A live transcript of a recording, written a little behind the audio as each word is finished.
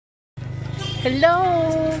Hello!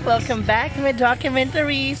 Welcome back to my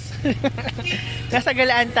documentaries. Nasa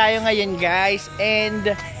galaan tayo ngayon, guys.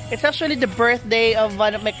 And it's actually the birthday of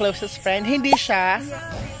one of my closest friends. Hindi siya.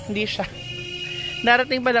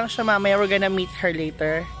 Darating pa lang siya mamaya. We're gonna meet her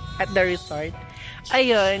later at the resort.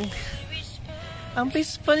 Ayun. Ang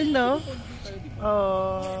peaceful, no?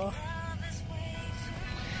 Oh.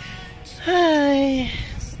 Hi.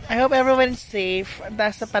 I hope everyone's safe.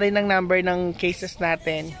 Taas na pa rin ang number ng cases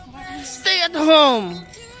natin. Stay at home!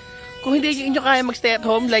 Kung hindi nyo kaya mag-stay at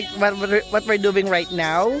home like what we're doing right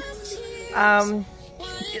now,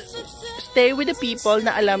 stay with the people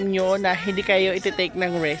na alam nyo na hindi kayo iti-take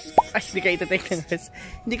ng risk. Ay, hindi kayo iti-take ng risk.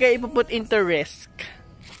 Hindi kayo ipuput into risk.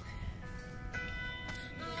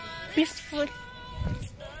 Peaceful.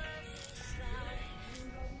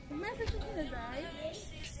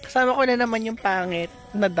 Kasama ko na naman yung pangit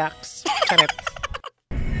na ducks. Charot.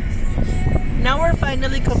 Now we're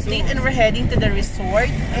finally complete and we're heading to the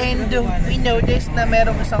resort. And we noticed na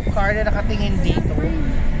merong isang car na nakatingin dito.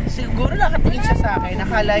 Siguro nakatingin siya sa akin.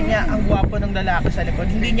 Nakala niya ang gwapo ng lalaki sa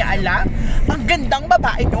likod. Hindi niya alam. Ang gandang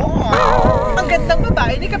babae no. Ang gandang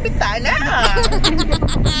babae ni Kapitana.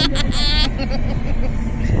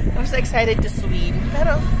 I'm so excited to swim.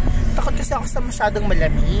 Pero takot kasi ako sa masyadong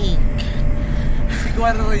malamig.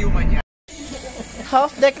 Siguro rayuman niya.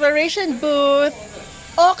 Health declaration booth.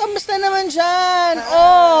 Oh, kamusta naman dyan? Hi.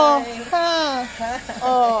 Oh, ha.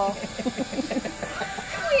 Oh.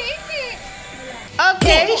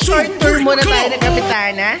 Okay, short tour muna tayo ng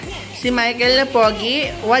Kapitana. Si Michael na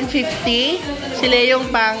pogi, 150. Si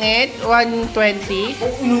Leong pangit, 120.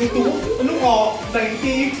 Ano ko?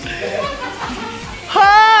 90?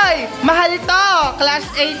 Hoy! Mahal to! Class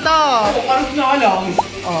A to! Parang na lang.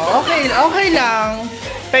 Oh, okay lang.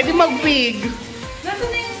 Pwede mag-big.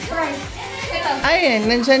 Nasaan na yung price? Ito.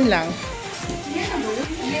 Ayan, nandyan lang.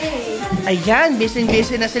 Ayan, busy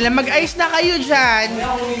na sila. Mag-ayos na kayo dyan.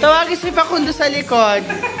 Tawagin si Facundo sa likod.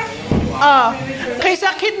 Oh, kay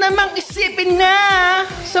sakit namang isipin na.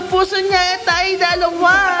 Sa puso niya tayo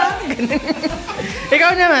dalawa.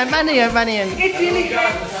 Ikaw naman, paano yun? It's really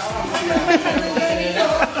good.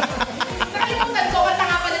 Nakalimutan ko, kanta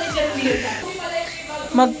nga pala ni Jeremy.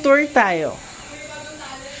 Mag-tour tayo.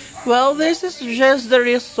 Well, this is just the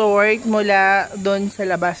resort mula doon sa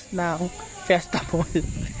labas ng Fiesta Mall.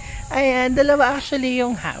 Ayan, dalawa actually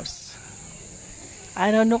yung house.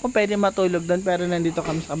 I don't know kung pwede matulog doon pero nandito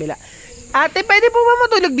kami sa kabila. Ate, pwede po ba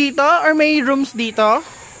matulog dito? Or may rooms dito?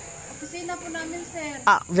 Kusina po namin, sir.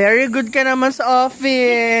 Ah, very good ka naman sa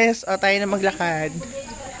office. O, tayo na maglakad.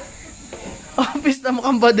 Office na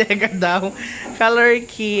mukhang bodega daw. Color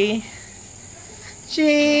key.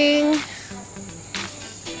 Ching!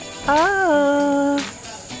 Ah!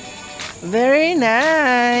 Very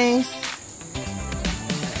nice!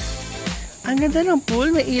 Ang ganda ng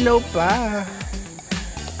pool. May ilaw pa.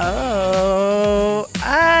 Oh!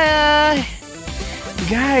 Ay!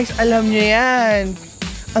 Guys, alam nyo yan.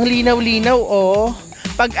 Ang linaw-linaw, oh.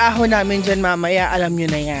 Pag-ahon namin dyan mamaya, alam nyo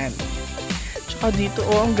na yan. Tsaka dito,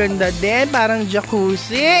 oh, ang ganda din. Parang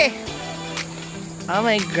jacuzzi. Oh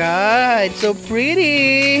my God. So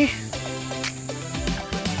pretty.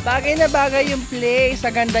 Bagay na bagay yung place. Sa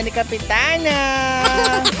ganda ni Kapitana.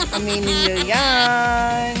 Aminin nyo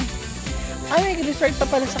yan. Ay, may resort pa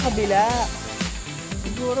pala sa kabila.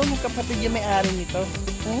 Siguro magkapatid yung may-ari nito.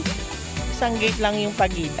 Isang gate lang yung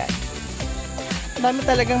pagitan. Dami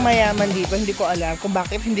talagang mayaman dito. Hindi ko alam kung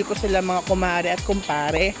bakit hindi ko sila mga kumare at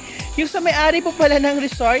kumpare. Yung sa may-ari po pala ng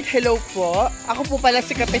resort, hello po. Ako po pala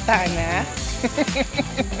si Kapitana.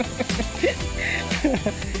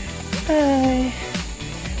 Ay,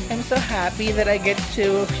 I'm so happy that I get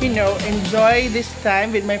to, you know, enjoy this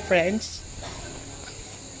time with my friends.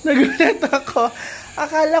 Nagulat ako.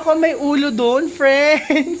 Akala ko may ulo doon,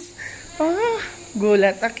 friends. Ah,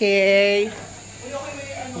 gulat. Okay.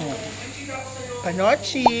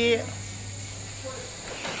 Panochi.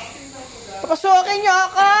 Pasukin niyo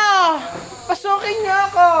ako! Pasukin niyo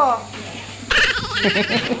ako!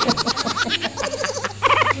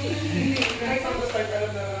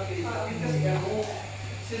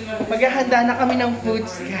 Maghahanda na kami ng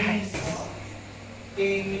foods, guys.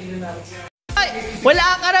 Ay, wala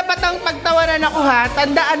kang karapatang pagtawanan ako, ha?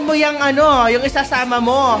 Tandaan mo yung yung isasama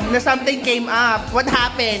mo na something came up. What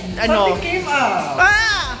happened? Ano? Something came up.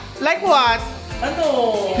 Ah! Like what? Ano?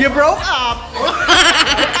 You broke up.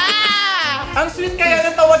 Ang sweet kaya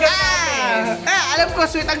ng tawagan namin. Alam ko,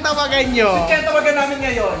 sweet ang tawagan nyo. Sweet kaya tawagan namin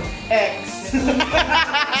ngayon. X.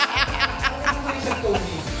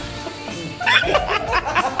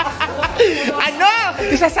 Ano?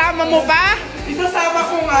 Isasama mo pa? Isasama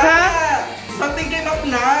ko nga. Ha? Something came up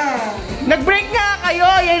na. Nag-break nga kayo.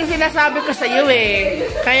 Yan yung sinasabi ko sa iyo eh.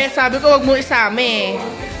 Kaya sabi ko, wag mo isama eh.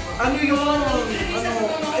 Ano yun?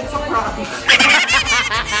 It's a practice.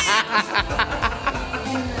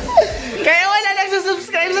 Kaya wala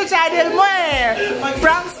nagsusubscribe sa channel mo eh.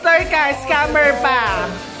 Prankster ka, scammer pa.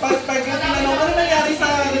 Pag tinanong, ano nangyari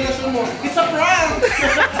sa relasyon mo? It's a prank!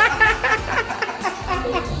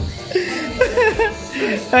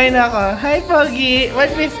 Ay nako. Hi Pogi.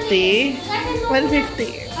 150.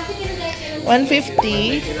 150.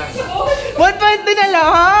 150. 120 na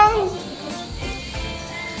lang.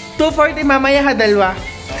 240 mamaya ha, dalawa.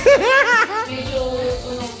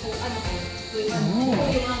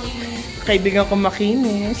 Kaibigan ko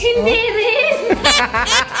makinis. Hindi rin!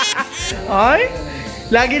 Ay,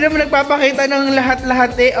 lagi naman nagpapakita ng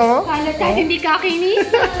lahat-lahat eh, oh. Kala kahit hindi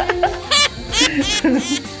kakinisan.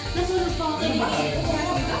 Nasunod pa ako.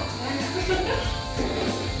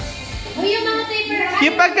 Uy, yung mga paper.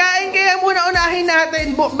 Yung pagkain kaya muna unahin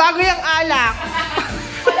natin bago yung alak.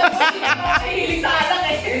 Mahilig sa alak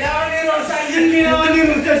eh. Kailangan ni Rosan yun, ginawa ni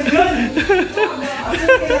Rosan yun.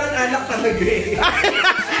 Kailangan anak talaga eh.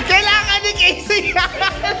 Kailangan ni Casey.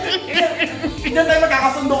 Hindi tayo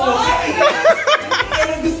magkakasundo ko.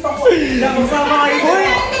 Kaya gusto ko. Magsama kayo.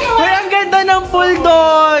 Uy, ang ganda ng pool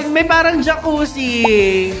doon. May parang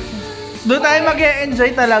jacuzzi. Doon tayo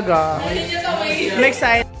mag-e-enjoy talaga. Next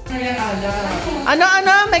side.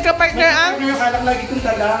 Ano? May kapartner ang? Ano yung anak lagi kong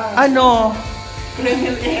dala? Ano?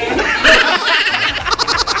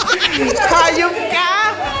 Hayop ka?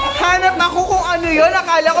 Hanap ako kung ano yun.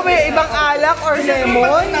 Akala ko may ibang alak or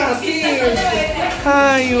lemon.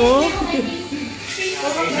 Hayop.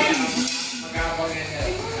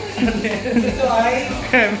 Ito ay...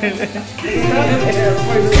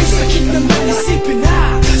 Sakit naman isipin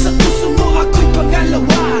na sa puso mo ako'y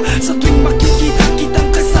pangalawa. Sa tuwing makikita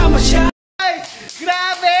kitang kasama siya. Ay,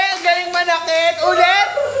 grabe! Ang galing manakit. Ulit!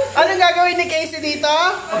 Anong gagawin ni Casey dito?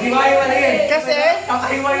 Pag-hiwalay. Kasi?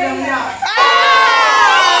 Pag-hiwalay lang niya.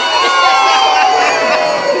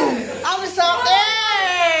 Ang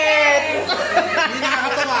sakit! Hindi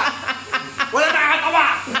nakakatawa. Wala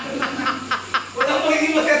nakakatawa. Wala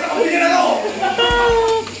magiging masaya sa kapilya na to.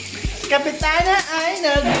 Si Kapitana ay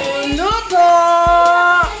nagluluto!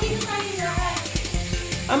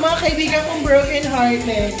 Ang mga kaibigan kong broken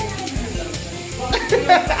hearted.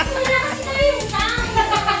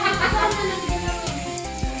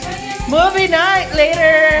 Movie night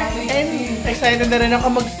later! And excited na rin ako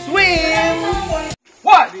mag-swim!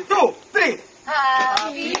 1, 2, 3.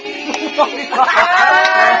 Happy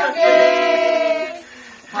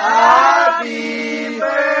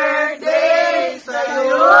birthday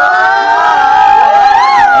sa'yo!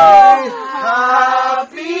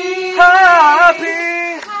 Happy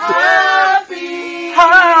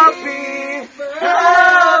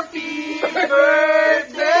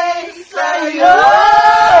birthday sa'yo!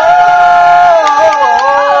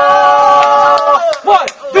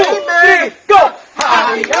 1, 2, 3, go!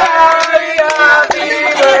 Happy birthday!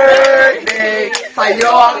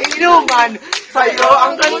 Sa'yo ang inuman, sa'yo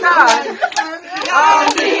ang kantahan.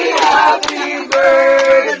 Happy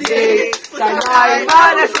birthday! Sana'y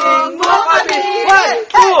malasing mo kami. 1,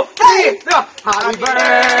 2, 3, go! Happy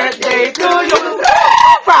birthday to you!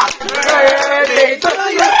 Happy birthday to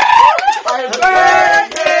you! Happy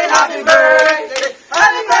birthday! Happy birthday!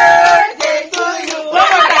 Happy birthday to you! One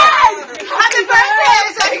more time! Happy birthday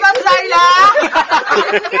sa ibang Layla!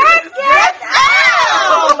 Get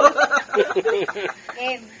out!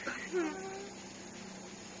 Game.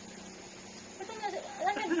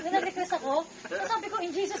 Nag-request ako. Sabi ko,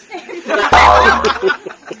 in Jesus' name.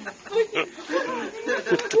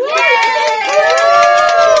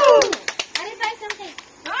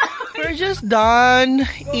 We're just done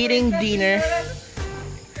eating dinner.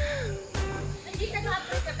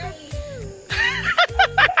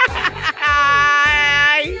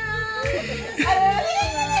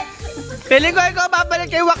 Feeling ko ikaw babalik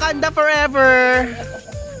kay Wakanda forever.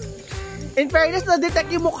 In fairness, na-detect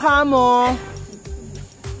yung mukha mo.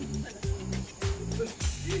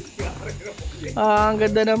 Ang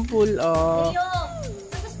ganda ng pool, oh.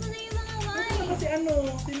 Tapos mo na yung mga wine. Kasi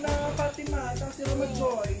ano, sila Fatima at sila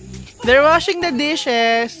Mag-Joy. They're washing the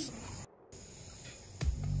dishes.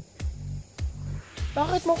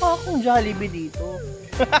 Bakit mukha akong Jollibee dito?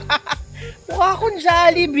 Mukha akong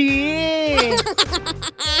Jollibee!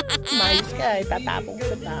 Mayos ka, itatapong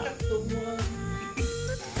sa tao.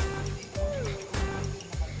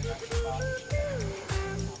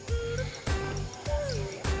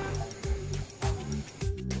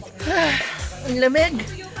 Ang lamig.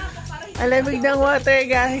 Ang lamig ng water,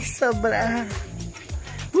 guys. Sobra.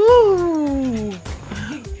 Woo!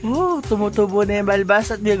 Tumutubo na yung balbas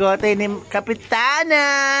at bigote ni Kapitana.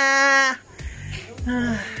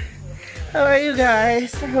 How are you guys?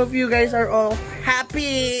 I hope you guys are all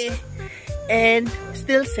happy and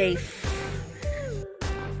still safe.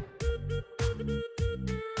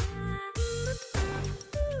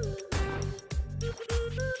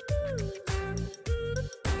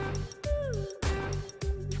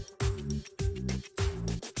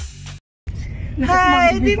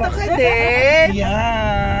 Hi! Dito ka din!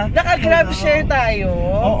 Yeah. Naka-grab share tayo?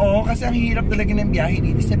 Oo, kasi ang hirap talaga ng biyahe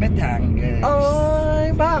dito sa Batangas. Ay,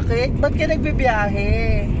 bakit? Ba't ka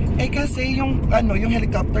nagbibiyahe? Eh kasi yung yung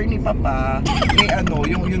helicopter ni Papa,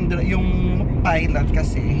 yung pilot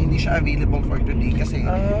kasi hindi siya available for today kasi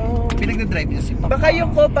pinagdadrive niya si Papa. Baka yung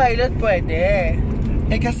co-pilot pwede.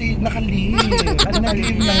 Eh kasi naka-leave.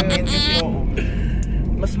 Naka-leave namin kasi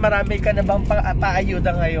Mas marami ka na bang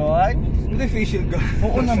paayuda ngayon? Hindi facial ka.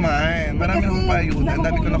 Oo naman. Marami akong paayuda. Ang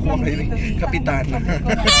dami ko nakuha kay Kapitana.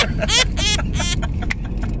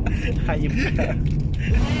 Hayop ka.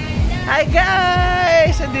 Hi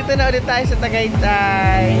guys! Andito na ulit tayo sa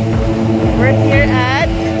Tagaytay. We're here at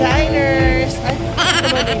Diners. Ay, ano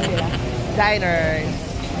ba name nila? Diners.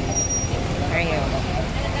 Ayun.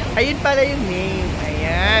 Ayun pala yung name.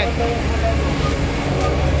 Ayan.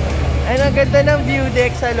 Ay, ang ganda ng view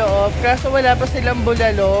deck sa loob. Kaso wala pa silang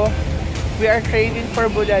bulalo. We are craving for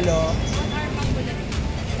bulalo.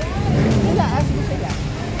 Wala, ask mo sila.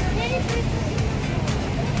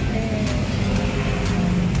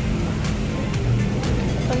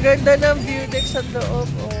 Ang ganda ng view deck sa loob.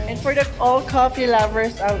 Oh. And for the all coffee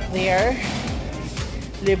lovers out there,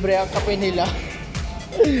 libre ang kape nila.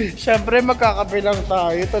 Siyempre, magkakape lang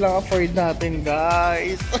tayo. Ito lang afford natin,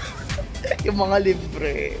 guys. Yung mga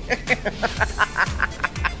libre.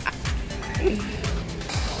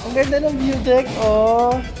 Ang ganda ng view deck,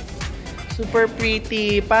 oh. Super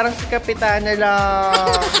pretty. Parang si Kapitana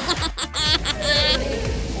lang.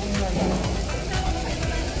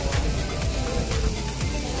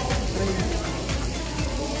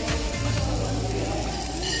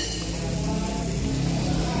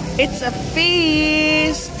 It's a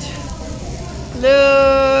feast!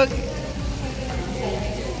 Look!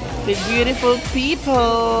 The beautiful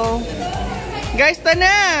people! Guys, tara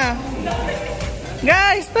na!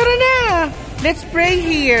 Guys, tara na! Let's pray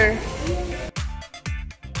here!